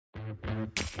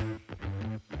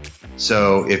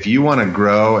So if you want to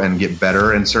grow and get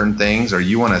better in certain things, or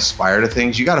you want to aspire to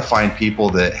things, you got to find people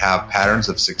that have patterns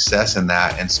of success in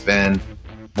that and spend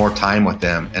more time with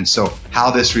them. And so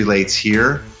how this relates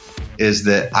here is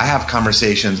that I have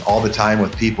conversations all the time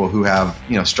with people who have,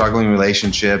 struggling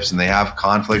relationships, and they have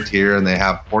conflict here and they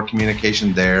have poor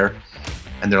communication there.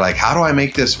 And they're like, how do I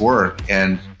make this work?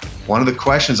 And one of the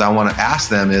questions I want to ask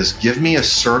them is, give me a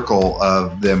circle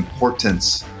of the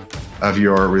importance of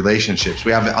your relationships.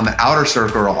 We have on the outer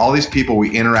circle all these people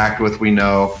we interact with. We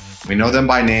know them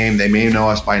by name. They may know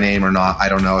us by name or not. I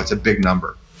don't know. It's a big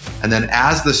number. And then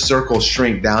as the circles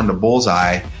shrink down to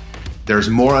bullseye,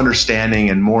 there's more understanding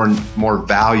and more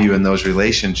value in those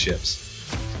relationships.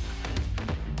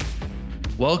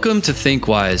 Welcome to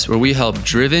ThinkWise, where we help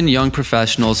driven young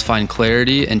professionals find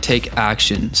clarity and take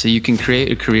action so you can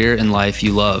create a career and life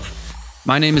you love.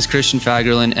 My name is Christian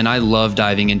Fagerlin, and I love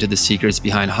diving into the secrets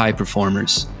behind high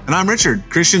performers. And I'm Richard,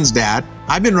 Christian's dad.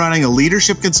 I've been running a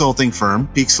leadership consulting firm,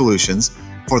 Peak Solutions,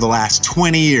 for the last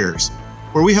 20 years,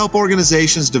 where we help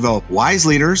organizations develop wise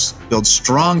leaders, build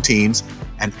strong teams,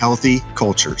 and healthy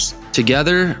cultures.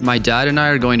 Together, my dad and I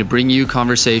are going to bring you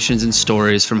conversations and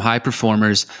stories from high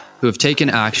performers who have taken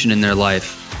action in their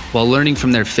life while learning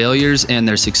from their failures and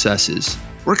their successes.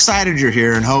 We're excited you're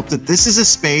here and hope that this is a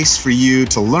space for you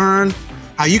to learn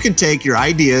how you can take your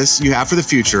ideas you have for the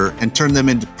future and turn them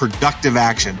into productive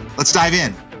action. Let's dive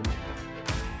in.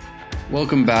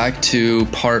 Welcome back to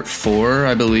part 4,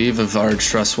 I believe, of our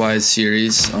TrustWise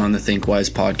series on the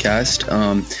ThinkWise podcast.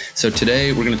 So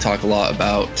today we're going to talk a lot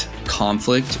about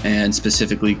conflict and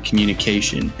specifically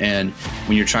communication. And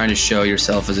when you're trying to show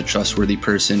yourself as a trustworthy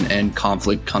person and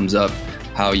conflict comes up,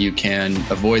 how you can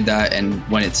avoid that and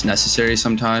when it's necessary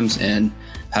sometimes, and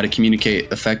how to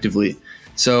communicate effectively.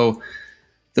 So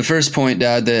the first point,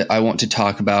 Dad, that I want to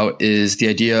talk about is the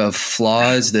idea of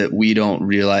flaws that we don't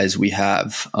realize we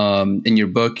have. In your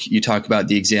book, you talk about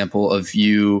the example of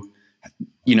you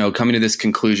coming to this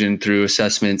conclusion through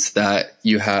assessments that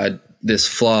you had this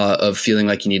flaw of feeling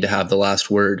like you need to have the last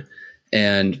word.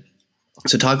 And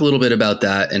so talk a little bit about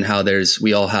that and how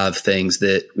we all have things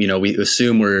that, we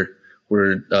assume we're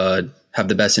have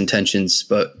the best intentions,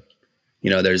 but,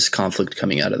 there's conflict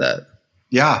coming out of that.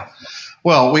 Yeah.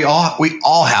 Well, we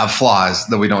all have flaws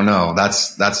that we don't know.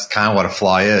 That's kind of what a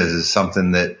flaw is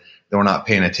something that we're not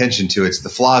paying attention to. It's the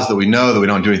flaws that we know that we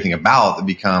don't do anything about that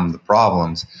become the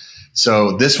problems.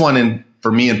 So this one,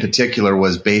 for me in particular,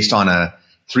 was based on a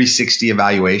 360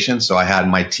 evaluation. So I had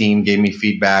my team gave me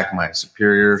feedback, my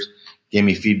superiors gave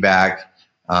me feedback,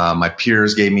 my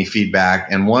peers gave me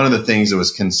feedback. And one of the things that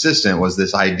was consistent was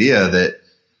this idea that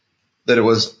it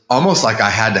was almost like I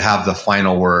had to have the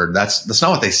final word. That's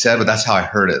not what they said, but that's how I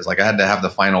heard it. It's like I had to have the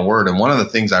final word. And one of the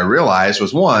things I realized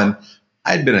was, one,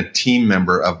 I had been a team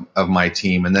member of my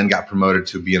team and then got promoted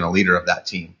to being a leader of that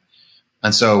team.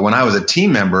 And so when I was a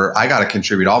team member, I got to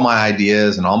contribute all my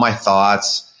ideas and all my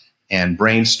thoughts and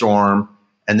brainstorm.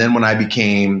 And then when I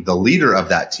became the leader of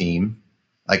that team,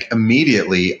 like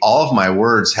immediately all of my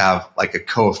words have like a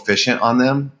coefficient on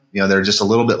them. They're just a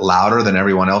little bit louder than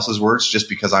everyone else's words just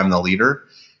because I'm the leader.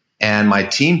 And my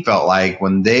team felt like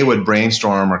when they would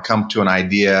brainstorm or come to an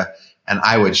idea and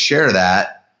I would share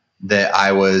that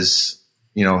I was,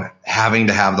 having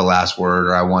to have the last word,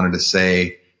 or I wanted to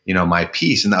say, my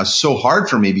piece. And that was so hard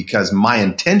for me because my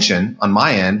intention on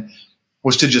my end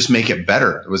was to just make it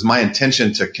better. It was my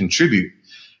intention to contribute.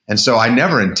 And so I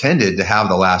never intended to have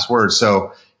the last word.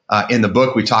 So in the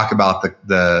book, we talk about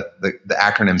the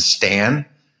acronym STAN.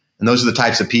 And those are the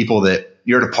types of people that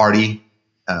you're at a party,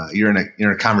 you're in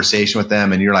a conversation with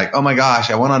them, and you're like, oh my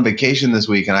gosh, I went on vacation this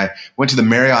week and I went to the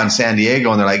Marriott in San Diego,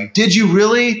 and they're like, did you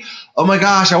really? Oh my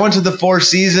gosh, I went to the Four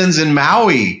Seasons in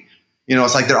Maui.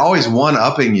 It's like they're always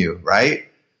one-upping you, right?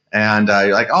 And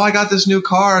you're like, oh, I got this new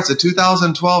car. It's a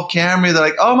 2012 Camry. They're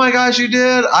like, oh my gosh, you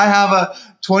did? I have a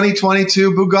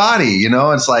 2022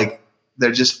 Bugatti. It's like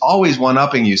they're just always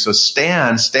one-upping you. So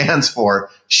STAN stands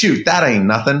for, shoot, that ain't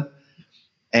nothing.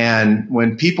 And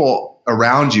when people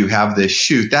around you have this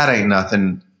shoot, that ain't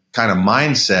nothing kind of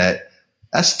mindset,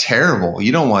 that's terrible.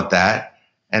 You don't want that.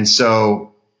 And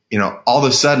so, all of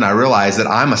a sudden I realized that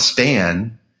I'm a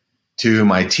STAN to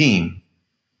my team.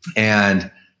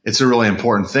 And it's a really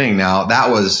important thing. Now, that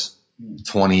was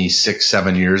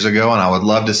 7 years ago. And I would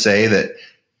love to say that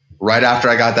right after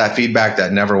I got that feedback,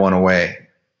 that never went away.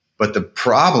 But the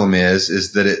problem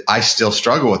is that I still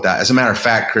struggle with that. As a matter of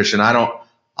fact, Christian, I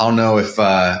don't know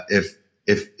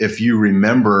if you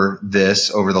remember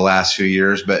this over the last few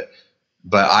years, but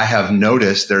I have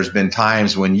noticed there's been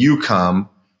times when you come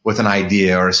with an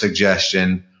idea or a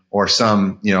suggestion or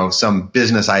some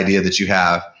business idea that you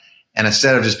have. And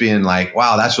instead of just being like,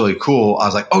 wow, that's really cool, I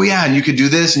was like, oh yeah, and you could do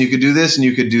this and you could do this and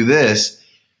you could do this.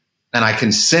 And I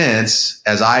can sense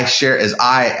as I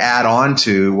add on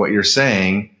to what you're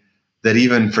saying, that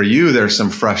even for you, there's some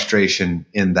frustration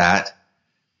in that.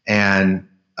 And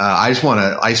I just want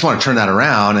to turn that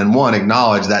around and, one,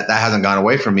 acknowledge that hasn't gone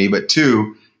away from me. But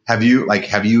two, have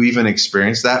you even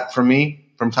experienced that from me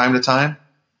from time to time?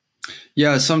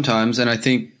 Yeah, sometimes. And I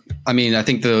think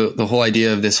the whole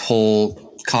idea of this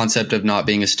whole concept of not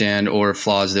being a stand or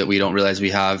flaws that we don't realize we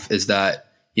have is that,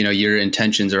 your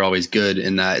intentions are always good,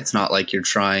 in that it's not like you're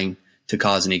trying to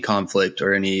cause any conflict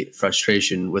or any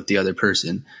frustration with the other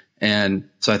person. And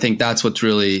so I think that's what's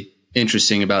really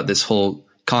interesting about this whole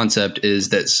concept, is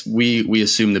that we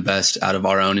assume the best out of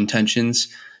our own intentions.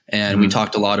 And we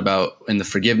talked a lot about, in the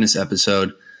forgiveness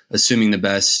episode, assuming the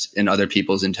best in other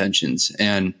people's intentions.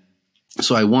 And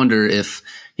so I wonder if,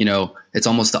 it's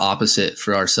almost the opposite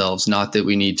for ourselves. Not that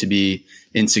we need to be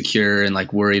insecure and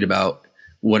like worried about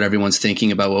what everyone's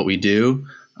thinking about what we do.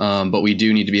 But we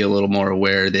do need to be a little more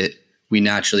aware that we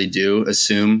naturally do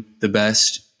assume the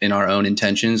best in our own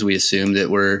intentions. We assume that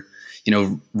we're,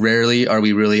 rarely are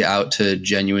we really out to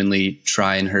genuinely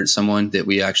try and hurt someone that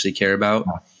we actually care about.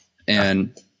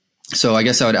 And so I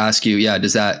guess I would ask you,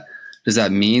 does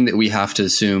that mean that we have to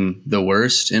assume the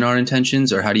worst in our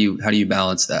intentions, or how do you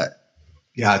balance that?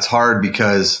 Yeah, it's hard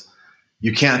because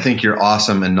you can't think you're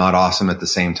awesome and not awesome at the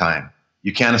same time.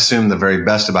 You can't assume the very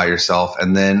best about yourself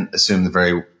and then assume the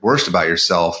very worst about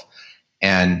yourself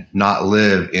and not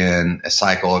live in a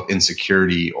cycle of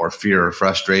insecurity or fear or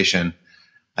frustration.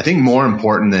 I think more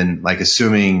important than like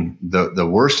assuming the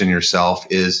worst in yourself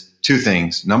is two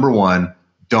things. Number one,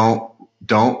 don't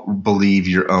believe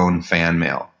your own fan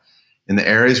mail. In the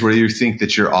areas where you think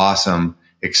that you're awesome,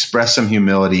 express some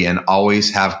humility and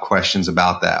always have questions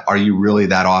about that. Are you really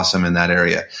that awesome in that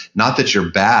area? Not that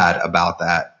you're bad about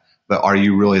that, but are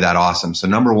you really that awesome? So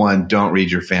number one, don't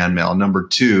read your fan mail. Number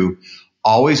two,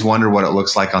 always wonder what it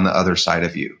looks like on the other side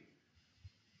of you.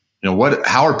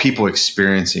 How are people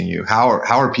experiencing you? How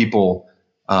are people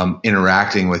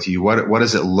interacting with you? What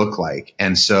does it look like?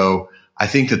 And so I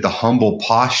think that the humble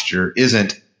posture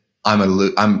isn't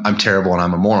I'm terrible and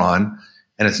I'm a moron.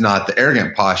 And it's not the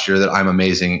arrogant posture that I'm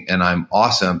amazing and I'm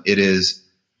awesome. It is,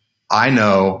 I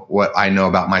know what I know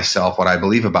about myself, what I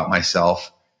believe about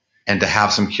myself, and to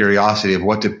have some curiosity of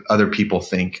what do other people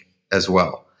think as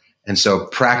well. And so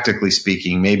practically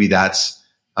speaking, maybe that's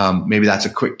a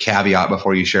quick caveat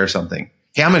before you share something.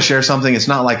 Hey, I'm going to share something. It's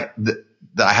not like that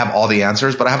I have all the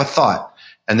answers, but I have a thought,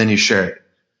 and then you share it.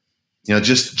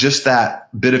 Just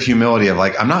that bit of humility of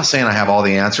like, I'm not saying I have all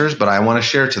the answers, but I want to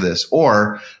share to this,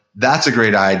 or that's a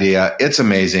great idea. It's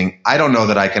amazing. I don't know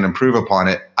that I can improve upon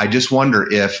it. I just wonder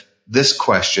if this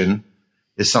question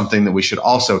is something that we should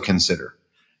also consider.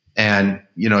 And,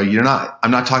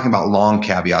 I'm not talking about long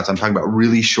caveats. I'm talking about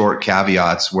really short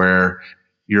caveats where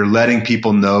you're letting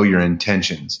people know your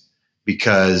intentions,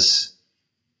 because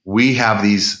we have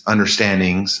these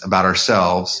understandings about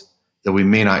ourselves that we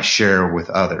may not share with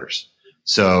others.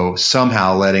 So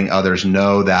somehow letting others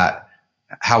know that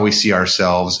how we see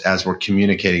ourselves as we're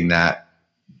communicating that,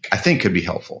 I think could be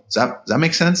helpful. Does that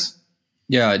make sense?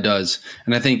 Yeah, it does.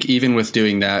 And I think even with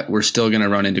doing that, we're still going to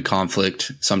run into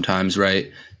conflict sometimes, right?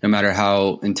 No matter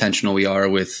how intentional we are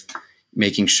with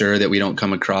making sure that we don't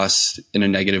come across in a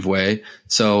negative way.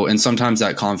 So, and sometimes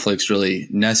that conflict's really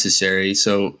necessary.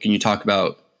 So can you talk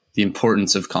about the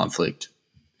importance of conflict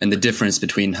and the difference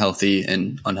between healthy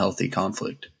and unhealthy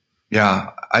conflict? Yeah,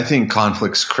 I think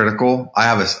conflict's critical. I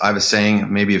have a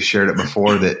saying, maybe I've shared it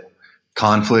before, that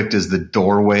conflict is the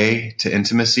doorway to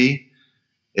intimacy.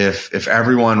 If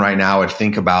everyone right now would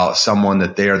think about someone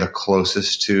that they are the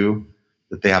closest to,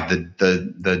 that they have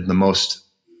the most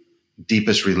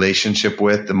deepest relationship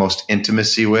with, the most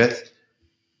intimacy with,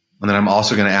 and then I'm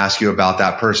also going to ask you about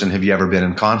that person. Have you ever been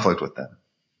in conflict with them?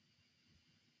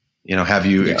 Have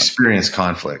you experienced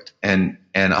conflict? And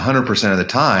 100% of the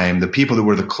time, the people that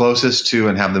we're the closest to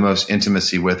and have the most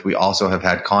intimacy with, we also have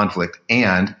had conflict.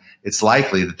 And it's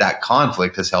likely that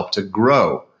conflict has helped to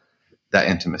grow that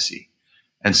intimacy.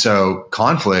 And so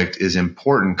conflict is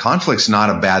important. Conflict's not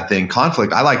a bad thing.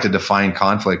 Conflict, I like to define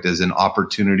conflict as an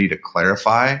opportunity to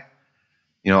clarify.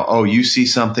 You see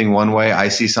something one way, I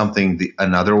see something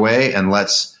another way, and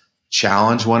let's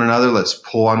challenge one another. Let's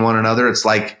pull on one another. It's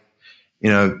like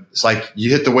you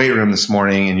hit the weight room this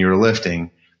morning and you're lifting,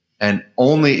 and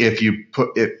only if you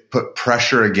put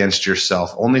pressure against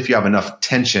yourself, only if you have enough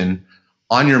tension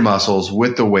on your muscles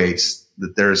with the weights,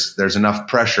 that there's enough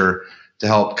pressure to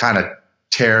help kind of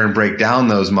tear and break down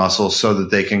those muscles so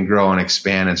that they can grow and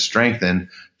expand and strengthen,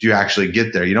 do you actually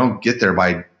get there? You don't get there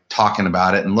by talking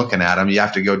about it and looking at them. You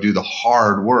have to go do the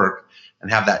hard work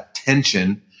and have that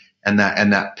tension and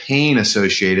that pain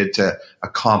associated to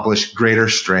accomplish greater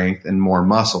strength and more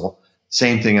muscle.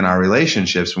 Same thing in our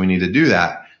relationships. We need to do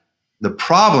that. The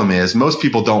problem is most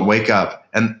people don't wake up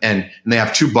and they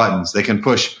have two buttons. They can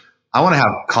push, I want to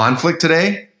have conflict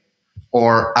today,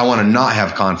 or I want to not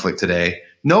have conflict today.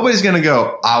 Nobody's going to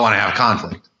go, I want to have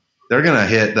conflict. They're going to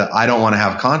hit the I don't want to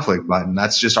have conflict button.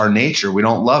 That's just our nature. We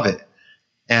don't love it.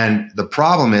 And the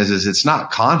problem is it's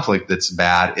not conflict that's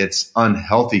bad. It's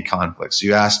unhealthy conflict. So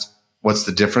you asked, what's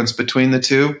the difference between the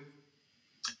two?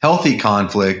 Healthy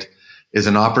conflict is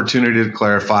an opportunity to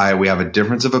clarify. We have a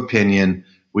difference of opinion.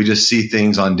 We just see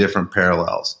things on different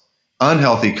parallels.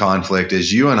 Unhealthy conflict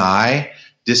is you and I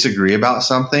disagree about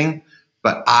something,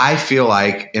 but I feel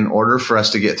like in order for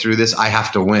us to get through this, I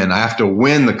have to win. I have to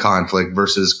win the conflict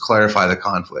versus clarify the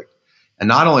conflict. And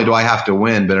not only do I have to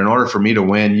win, but in order for me to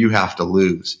win, you have to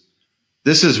lose.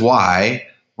 This is why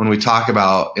when we talk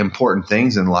about important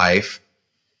things in life,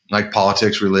 like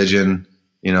politics, religion,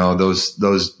 those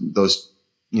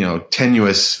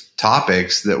tenuous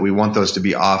topics that we want those to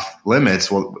be off limits.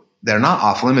 Well, they're not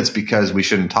off limits because we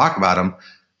shouldn't talk about them.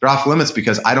 They're off limits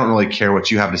because I don't really care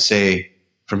what you have to say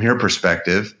from your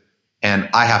perspective, and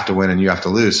I have to win and you have to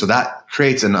lose. So that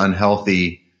creates an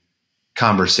unhealthy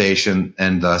conversation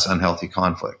and thus unhealthy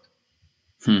conflict.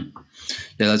 Yeah,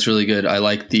 that's really good. I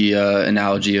like the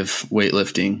analogy of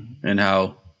weightlifting and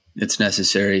how it's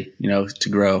necessary, to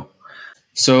grow.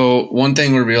 So one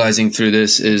thing we're realizing through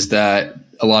this is that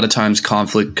a lot of times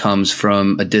conflict comes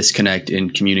from a disconnect in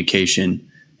communication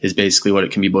is basically what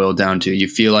it can be boiled down to. You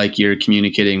feel like you're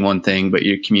communicating one thing, but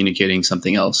you're communicating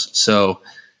something else. So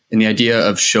in the idea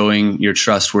of showing your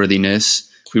trustworthiness,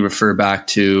 we refer back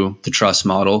to the trust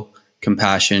model: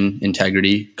 compassion,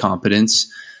 integrity,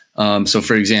 competence. So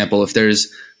for example, if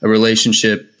there's a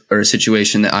relationship or a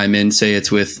situation that I'm in, say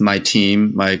it's with my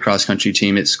team, my cross-country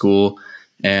team at school,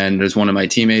 and there's one of my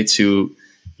teammates who,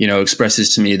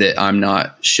 expresses to me that I'm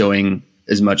not showing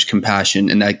as much compassion,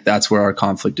 and that's where our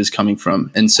conflict is coming from.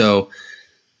 And so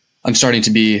I'm starting to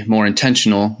be more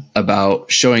intentional about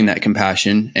showing that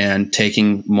compassion and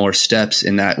taking more steps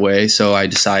in that way. So I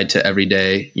decide to every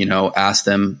day, ask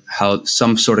them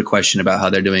some sort of question about how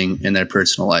they're doing in their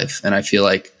personal life. And I feel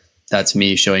like that's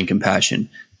me showing compassion,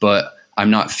 but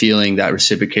I'm not feeling that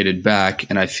reciprocated back.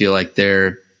 And I feel like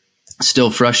they're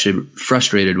still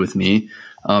frustrated with me.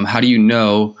 How do you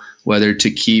know whether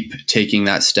to keep taking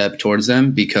that step towards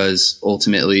them? Because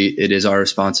ultimately it is our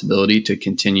responsibility to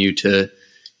continue to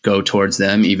go towards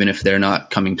them, even if they're not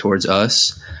coming towards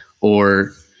us.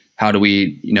 Or how do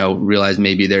we, realize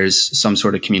maybe there's some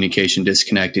sort of communication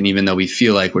disconnect, and even though we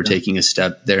feel like we're taking a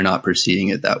step, they're not perceiving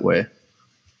it that way?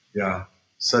 Yeah,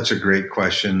 such a great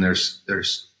question.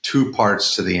 There's two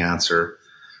parts to the answer.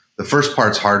 The first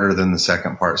part's harder than the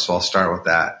second part, so I'll start with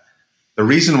that. The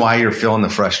reason why you're feeling the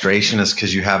frustration is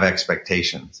because you have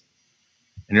expectations.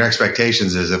 And your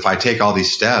expectations is, if I take all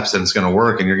these steps, then it's going to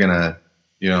work, and you're going to,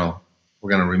 we're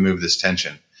going to remove this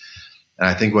tension. And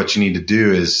I think what you need to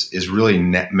do is really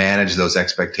manage those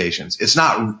expectations. It's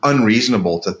not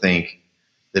unreasonable to think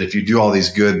that if you do all these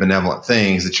good, benevolent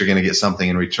things, that you're going to get something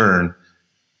in return.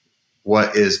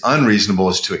 What is unreasonable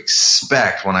is to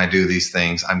expect when I do these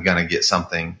things, I'm going to get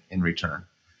something in return.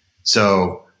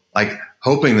 So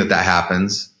hoping that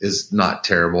happens is not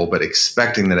terrible, but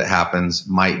expecting that it happens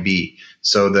might be.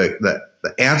 So the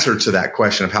answer to that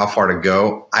question of how far to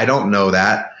go, I don't know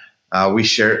that. I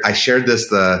shared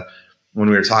this when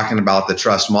we were talking about the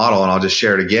trust model, and I'll just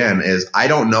share it again, is I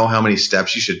don't know how many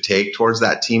steps you should take towards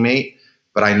that teammate,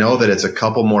 but I know that it's a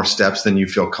couple more steps than you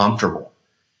feel comfortable.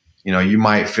 You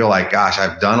might feel like, gosh,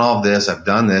 I've done all this. I've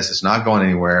done this. It's not going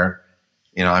anywhere.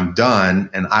 I'm done.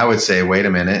 And I would say, wait a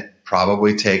minute,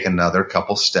 probably take another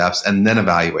couple steps and then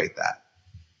evaluate that.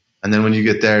 And then when you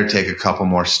get there, take a couple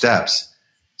more steps.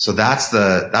 So that's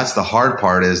the hard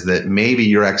part, is that maybe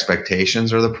your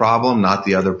expectations are the problem, not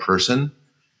the other person.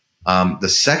 The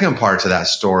second part to that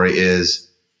story is,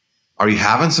 are you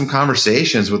having some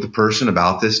conversations with the person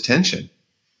about this tension?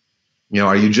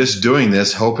 Are you just doing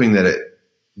this hoping that it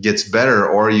gets better,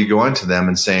 or are you going to them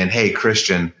and saying, hey,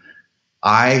 Christian,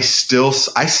 I sense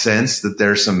that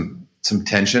there's some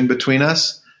tension between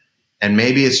us, and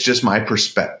maybe it's just my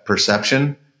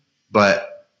perception, but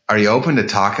are you open to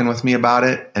talking with me about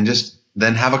it? And just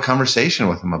then have a conversation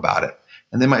with them about it.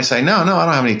 And they might say, no, I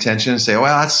don't have any tension. And say,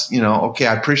 well, that's, okay,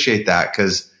 I appreciate that.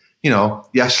 Cause,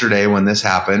 yesterday when this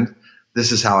happened,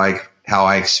 this is how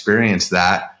I experienced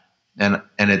that.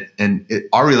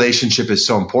 our relationship is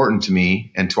so important to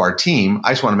me and to our team.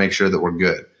 I just want to make sure that we're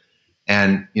good,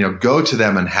 and go to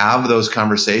them and have those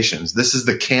conversations. This is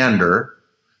the candor,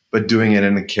 but doing it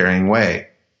in a caring way.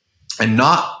 And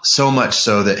not so much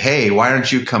so that, hey, why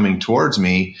aren't you coming towards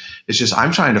me? It's just,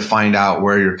 I'm trying to find out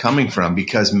where you're coming from,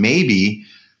 because maybe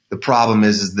the problem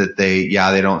is that they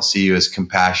don't see you as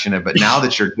compassionate, but now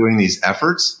that you're doing these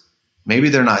efforts, maybe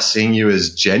they're not seeing you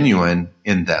as genuine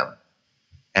in them.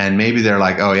 And maybe they're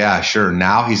like, oh yeah, sure.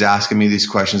 Now he's asking me these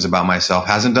questions about myself.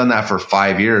 Hasn't done that for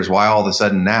 5 years. Why all of a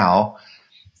sudden now?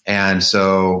 And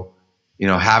so,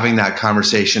 having that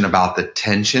conversation about the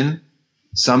tension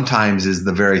sometimes is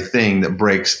the very thing that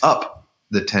breaks up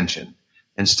the tension,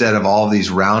 instead of all these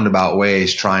roundabout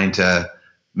ways trying to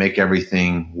make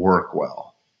everything work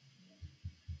well.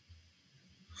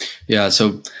 Yeah.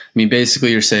 So,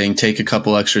 basically you're saying take a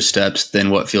couple extra steps than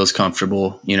what feels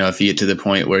comfortable. If you get to the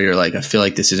point where you're like, I feel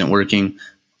like this isn't working,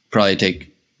 probably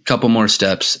take a couple more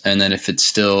steps. And then if it's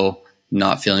still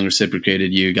not feeling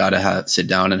reciprocated, you got to sit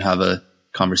down and have a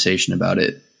conversation about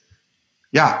it.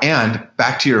 Yeah. And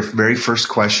back to your very first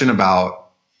question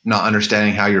about not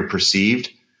understanding how you're perceived,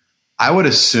 I would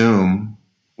assume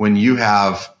when you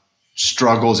have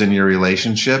struggles in your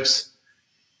relationships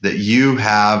that you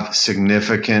have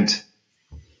significant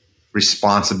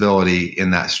responsibility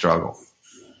in that struggle,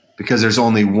 because there's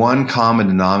only one common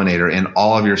denominator in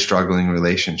all of your struggling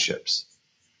relationships.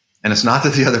 And it's not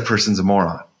that the other person's a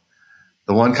moron.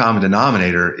 The one common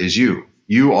denominator is you.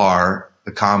 You are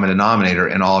the common denominator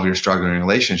in all of your struggling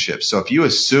relationships. So if you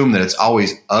assume that it's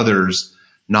always others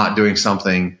not doing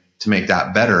something to make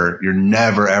that better, you're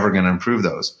never, ever going to improve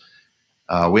those.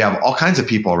 We have all kinds of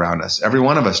people around us. Every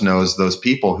one of us knows those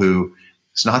people who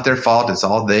it's not their fault. It's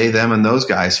all they, them, and those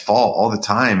guys' fault all the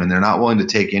time. And they're not willing to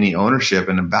take any ownership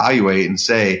and evaluate and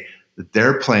say that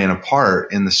they're playing a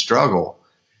part in the struggle.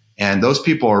 And those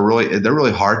people they're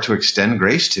really hard to extend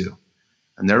grace to.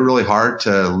 And they're really hard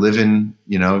to live in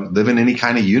any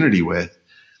kind of unity with.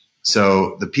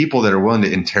 So the people that are willing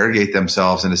to interrogate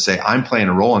themselves and to say, I'm playing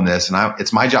a role in this, and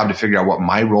it's my job to figure out what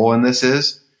my role in this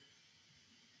is,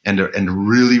 and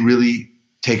really, really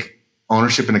take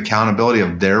ownership and accountability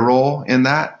of their role in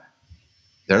that,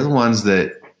 they're the ones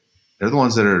that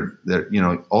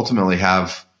ultimately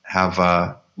have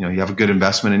you have a good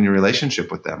investment in your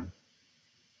relationship with them.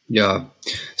 Yeah.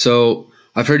 So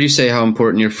I've heard you say how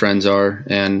important your friends are,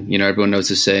 and everyone knows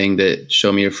the saying that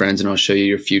show me your friends and I'll show you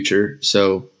your future.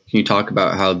 So can you talk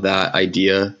about how that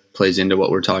idea plays into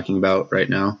what we're talking about right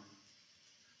now?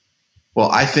 Well,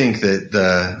 I think that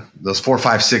those 4,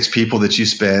 5, 6 people that you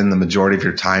spend the majority of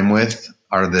your time with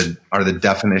are the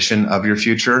definition of your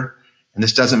future. And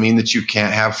this doesn't mean that you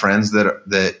can't have friends that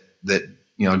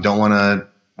don't want to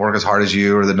work as hard as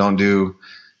you, or that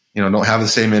don't have the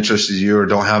same interests as you, or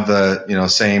don't have the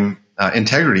same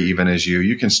integrity even as you.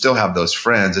 You can still have those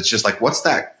friends. It's just like, what's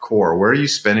that core? Where are you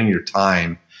spending your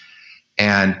time?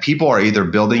 And people are either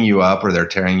building you up or they're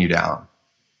tearing you down.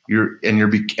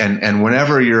 And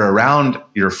whenever you're around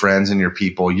your friends and your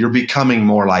people, you're becoming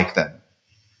more like them.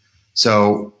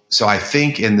 So I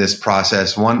think in this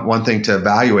process, one thing to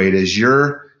evaluate is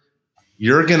you're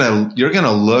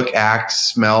gonna look, act,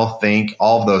 smell, think,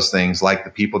 all of those things like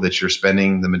the people that you're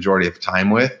spending the majority of time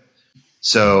with.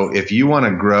 So if you want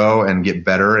to grow and get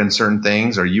better in certain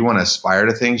things, or you want to aspire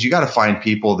to things, you got to find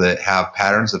people that have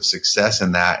patterns of success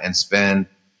in that and spend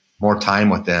more time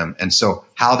with them. And so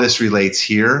how this relates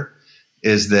here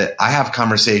is that I have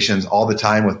conversations all the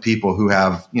time with people who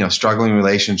have, struggling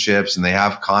relationships, and they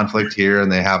have conflict here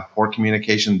and they have poor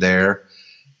communication there.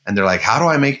 And they're like, how do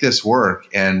I make this work?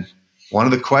 And one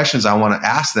of the questions I want to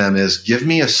ask them is, give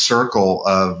me a circle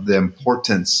of the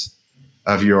importance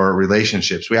of your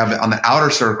relationships. We have on the outer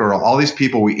circle all these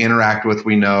people we interact with.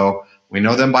 We know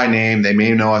them by name. They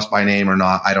may know us by name or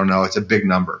not. I don't know. It's a big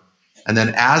number. And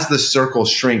then as the circles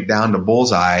shrink down to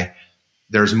bullseye,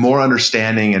 there's more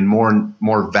understanding and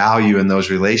more value in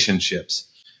those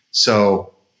relationships.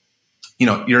 So,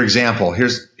 your example,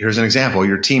 here's an example,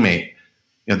 your teammate,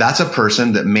 that's a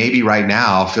person that maybe right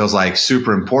now feels like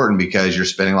super important because you're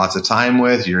spending lots of time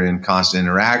with, you're in constant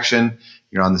interaction,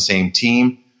 you're on the same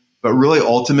team. But really,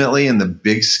 ultimately, in the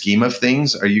big scheme of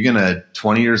things, are you going to,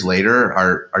 20 years later,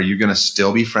 are you going to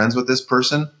still be friends with this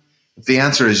person? If the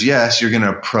answer is yes, you're going to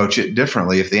approach it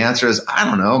differently. If the answer is, I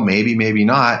don't know, maybe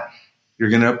not, you're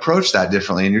going to approach that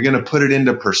differently, and you're going to put it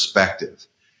into perspective.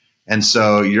 And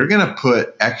so you're going to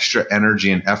put extra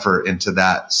energy and effort into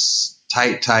that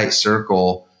tight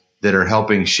circle that are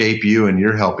helping shape you and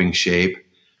you're helping shape.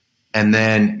 And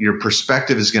then your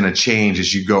perspective is going to change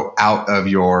as you go out of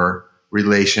your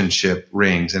relationship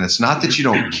rings. And it's not that you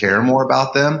don't care more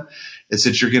about them. It's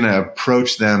that you're going to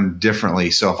approach them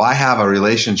differently. So if I have a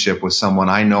relationship with someone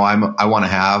I know I want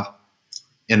to have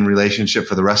in relationship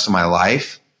for the rest of my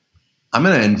life, I'm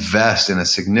going to invest in a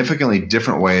significantly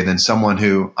different way than someone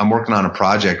who I'm working on a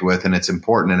project with, and it's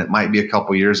important, and it might be a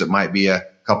couple years, it might be a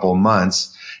couple of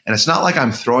months. And it's not like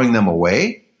I'm throwing them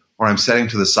away or I'm setting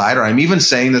to the side, or I'm even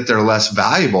saying that they're less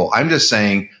valuable. I'm just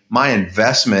saying my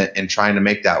investment in trying to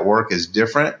make that work is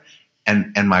different.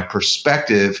 And my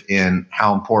perspective in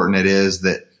how important it is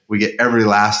that we get every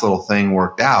last little thing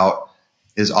worked out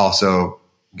is also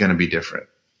going to be different.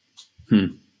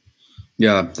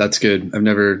 Yeah, that's good. I've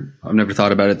never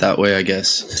thought about it that way, I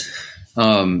guess.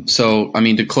 So, I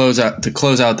mean, to close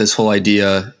out this whole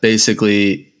idea,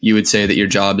 basically you would say that your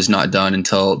job is not done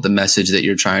until the message that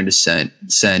you're trying to send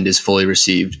is fully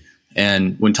received.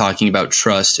 And when talking about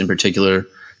trust in particular,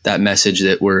 that message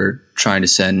that we're trying to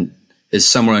send is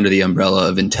somewhere under the umbrella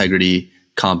of integrity,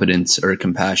 competence, or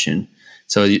compassion.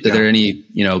 So are there any,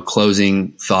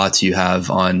 closing thoughts you have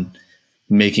on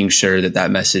making sure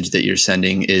that message that you're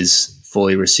sending is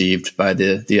fully received by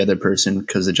the other person,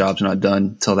 because the job's not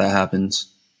done till that happens?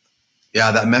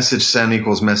 Yeah, that message sent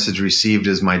equals message received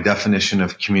is my definition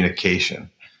of communication.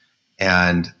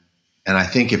 And I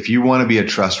think if you want to be a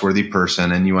trustworthy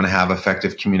person and you want to have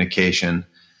effective communication,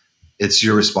 it's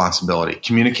your responsibility.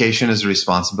 Communication is the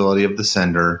responsibility of the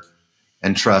sender,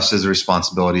 and trust is the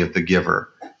responsibility of the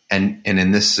giver. And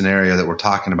in this scenario that we're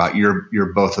talking about,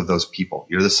 you're both of those people.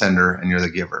 You're the sender and you're the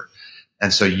giver.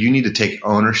 And so you need to take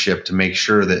ownership to make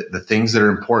sure that the things that are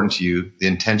important to you, the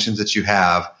intentions that you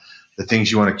have, the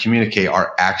things you want to communicate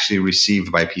are actually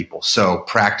received by people. So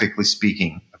practically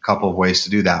speaking, a couple of ways to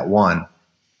do that. One,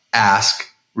 ask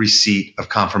receipt of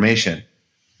confirmation.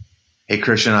 Hey,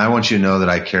 Christian, I want you to know that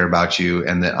I care about you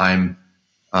and that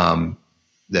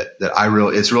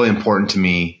it's really important to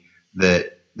me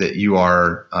that you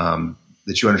are,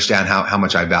 that you understand how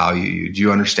much I value you. Do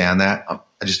you understand that?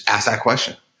 I just ask that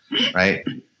question, right?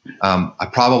 I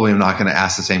probably am not going to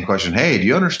ask the same question. Hey, do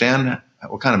you understand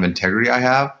what kind of integrity I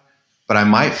have? But I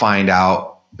might find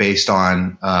out based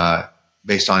on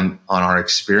our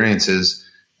experiences.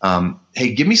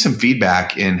 Hey, give me some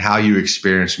feedback in how you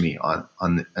experienced me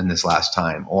on this last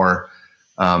time. Or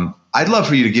I'd love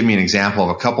for you to give me an example of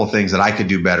a couple of things that I could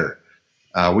do better.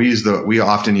 We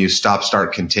often use stop,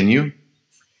 start, continue.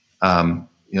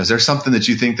 Is there something that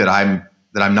you think that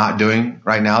I'm not doing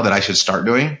right now that I should start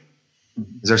doing?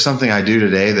 Is there something I do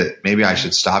today that maybe I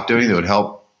should stop doing that would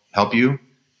help you?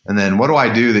 And then what do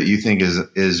I do that you think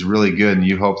is really good and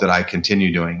you hope that I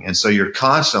continue doing? And so you're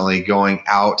constantly going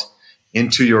out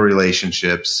into your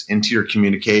relationships, into your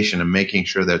communication, and making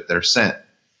sure that they're sent.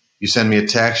 You send me a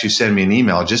text, you send me an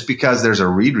email. Just because there's a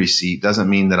read receipt doesn't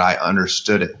mean that I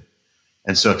understood it.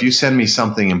 And so if you send me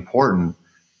something important,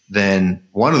 then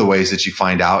one of the ways that you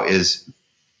find out is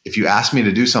if you ask me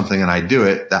to do something and I do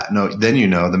it,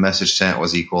 then the message sent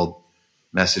was equal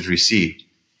message received.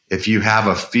 If you have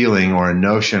a feeling or a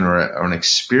notion or an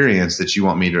experience that you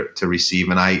want me to receive,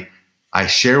 and I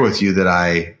share with you that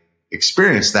I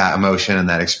experienced that emotion and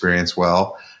that experience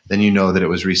well, then you know that it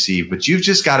was received. But you've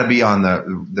just got to be on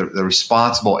the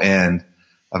responsible end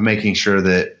of making sure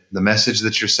that the message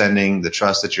that you're sending, the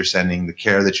trust that you're sending, the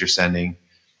care that you're sending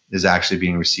is actually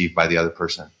being received by the other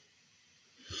person.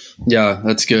 Yeah,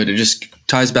 that's good. It just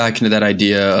ties back into that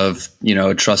idea of,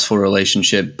 a trustful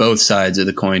relationship, both sides of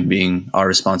the coin being our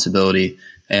responsibility.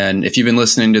 And if you've been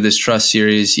listening to this trust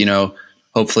series,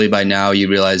 hopefully by now you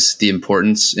realize the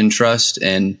importance in trust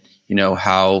and,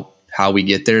 how we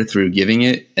get there through giving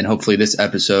it. And hopefully this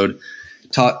episode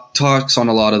talks on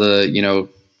a lot of the,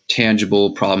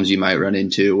 tangible problems you might run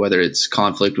into, whether it's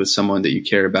conflict with someone that you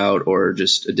care about or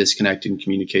just a disconnect in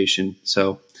communication.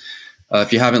 So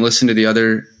if you haven't listened to the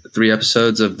other 3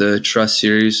 episodes of the Trust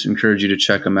series, I encourage you to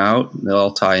check them out. They'll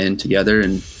all tie in together.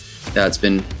 And yeah, it's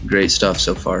been great stuff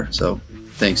so far. So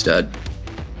thanks, Dad.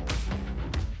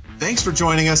 Thanks for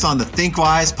joining us on the Think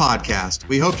Wise podcast.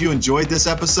 We hope you enjoyed this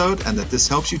episode and that this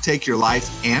helps you take your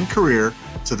life and career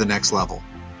to the next level.